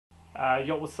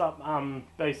Yo, what's up?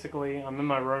 Basically, I'm in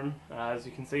my room. As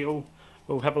you can see,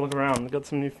 we'll have a look around. Got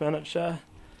some new furniture.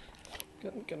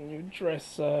 Got a new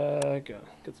dresser.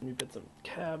 Got some new bits of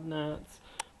cabinets.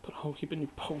 Put a whole heap of new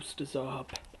posters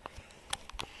up.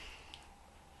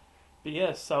 But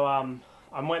yeah, so I'm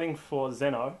waiting for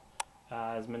Zeno.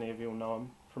 As many of you will know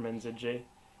him from NZG.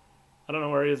 I don't know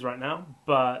where he is right now,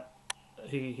 but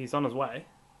he's on his way.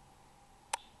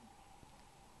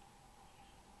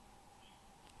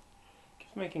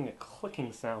 Keeps making a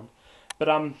clicking sound. But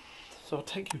so I'll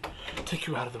take you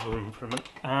out of the room for a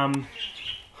minute.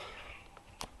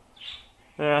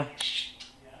 Yeah.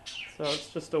 So it's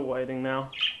just still waiting now.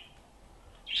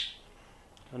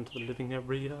 Into the living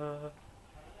area.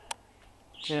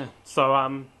 Yeah. So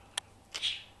I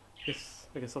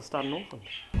guess I'll start in Auckland.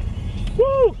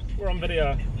 Woo! We're on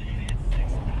video.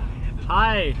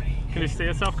 Hi. Can you see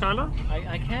yourself, kinda?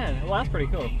 I can. Well, that's pretty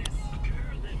cool.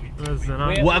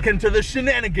 Welcome to the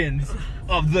shenanigans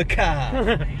of the car.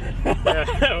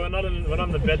 Yeah, we're not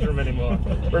in the bedroom anymore.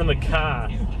 We're in the car.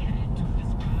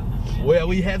 Where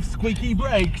we have squeaky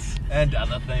brakes and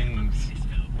other things.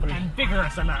 And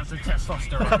vigorous amounts of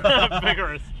testosterone.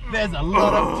 Vigorous. There's a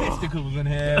lot of testicles in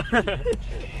here.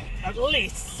 At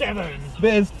least 7.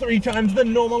 There's 3 times the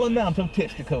normal amount of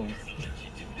testicles.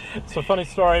 So funny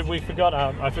story, I forgot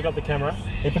the camera.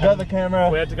 He forgot the camera.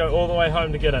 We had to go all the way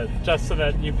home to get it, just so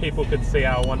that you people could see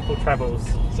our wonderful travels.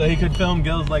 So he could film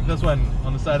girls like this one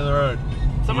on the side of the road.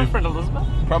 Is that my friend Elizabeth?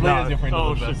 Probably No. is your friend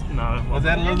Elizabeth. No. Was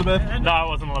that Elizabeth? No, it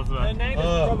wasn't Elizabeth. Her name is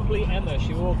probably Emma.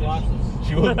 She wore glasses.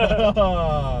 She was.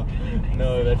 No,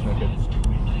 that's not good.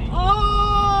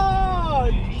 Oh!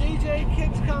 DJ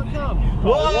Kicks can't come.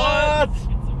 What?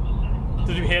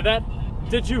 Did you hear that?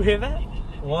 Did you hear that?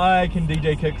 Why can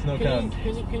DJ Kicks not come?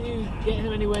 Can you get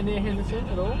him anywhere near Henderson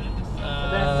at all?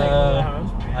 That's taking him home.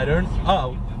 I don't.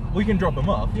 Oh, we can drop him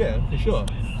off. Yeah, for sure.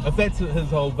 If that's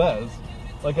his whole buzz,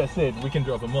 like I said, we can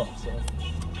drop him off. So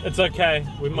It's okay.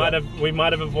 We might have we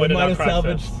avoided might our have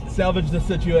crisis. salvaged the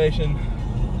situation.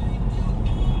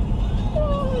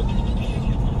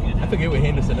 I forget where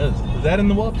Henderson is. Is that in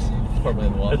the Wops? It's probably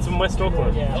in the Wops. It's in West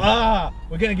Auckland. Yeah. Ah,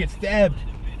 we're gonna get stabbed.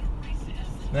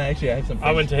 No, actually, I have some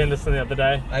friends. I went to Henderson the other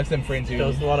day. I have some friends who. There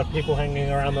was a lot of people hanging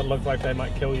around that looked like they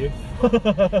might kill you. So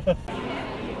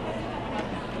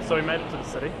we made it to the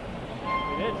city.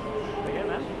 We did. We did,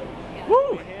 man.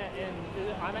 Woo! We're here in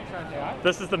IMAX right there, right?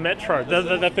 This is the Metro.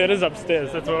 The theatre's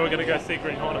upstairs. That's where we're going to go see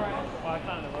Green Hornet. Oh, I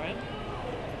found it, right?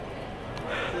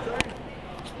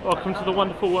 Welcome to the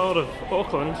wonderful world of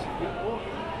Auckland. The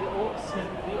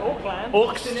Auckland.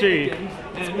 Auxgie.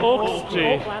 It's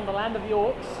Auxgie. Auckland, the land of the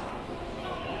Orcs.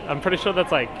 I'm pretty sure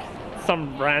that's like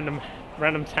some random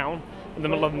town in the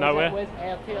middle of nowhere. Where's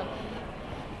Aotea?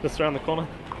 Just around the corner.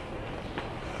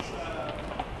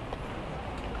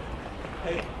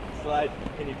 Hey, Slide,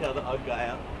 can you tell the odd guy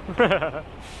out?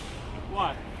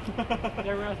 What?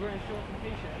 Everyone's wearing shorts and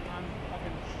t-shirt and I'm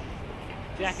fucking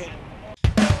jacket.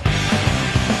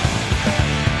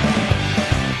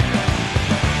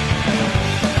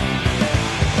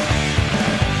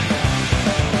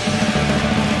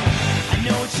 I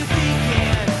know what you're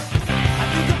thinking. I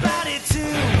think about it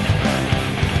too.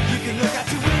 You can look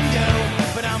out your window,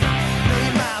 but I'm a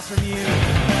million miles from you.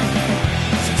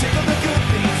 So take all the good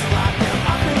things and lock them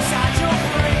up inside your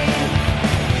brain.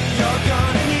 You're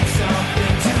gonna need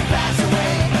something to pass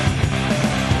away.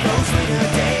 Those winter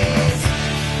days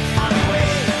on the way.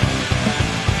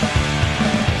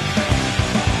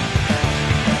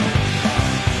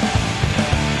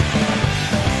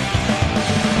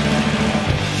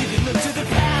 You can look to the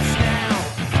past now.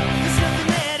 There's nothing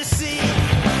there to see.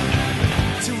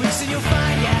 2 weeks and you'll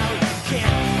find out you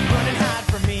can't run and hide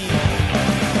from me.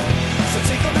 So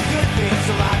take all the good things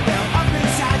and lock them up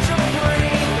inside your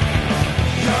brain.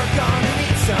 You're gonna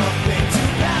need something to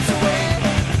pass away.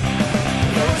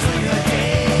 Those were your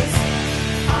days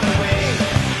on the way.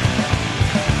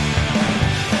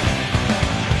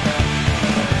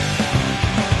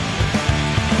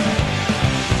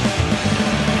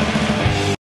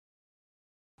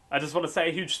 I just want to say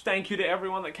a huge thank you to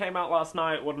everyone that came out last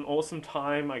night. What an awesome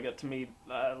time. I got to meet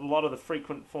a lot of the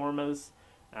frequent forumers,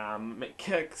 met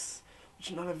Kicks,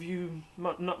 which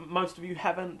most of you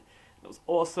haven't. It was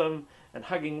awesome. And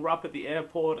hugging Rupp at the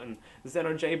airport, and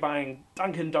Zeno J buying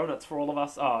Dunkin' Donuts for all of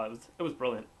us. Oh, it was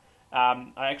brilliant. I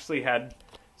actually had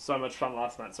so much fun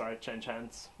last night. Sorry, change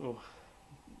hands. Ooh.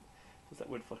 What's that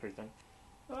weird flickery thing?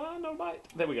 No bite.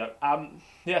 There we go.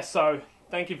 Yeah, so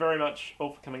thank you very much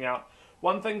all for coming out.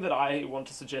 One thing that I want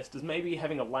to suggest is maybe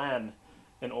having a LAN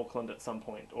in Auckland at some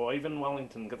point, or even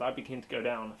Wellington, because I'd be keen to go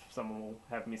down if someone will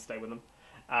have me stay with them.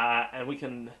 And we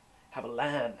can have a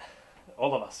LAN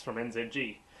all of us from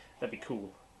NZG. That'd be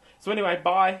cool. So anyway,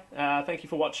 bye. Thank you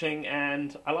for watching,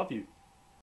 and I love you.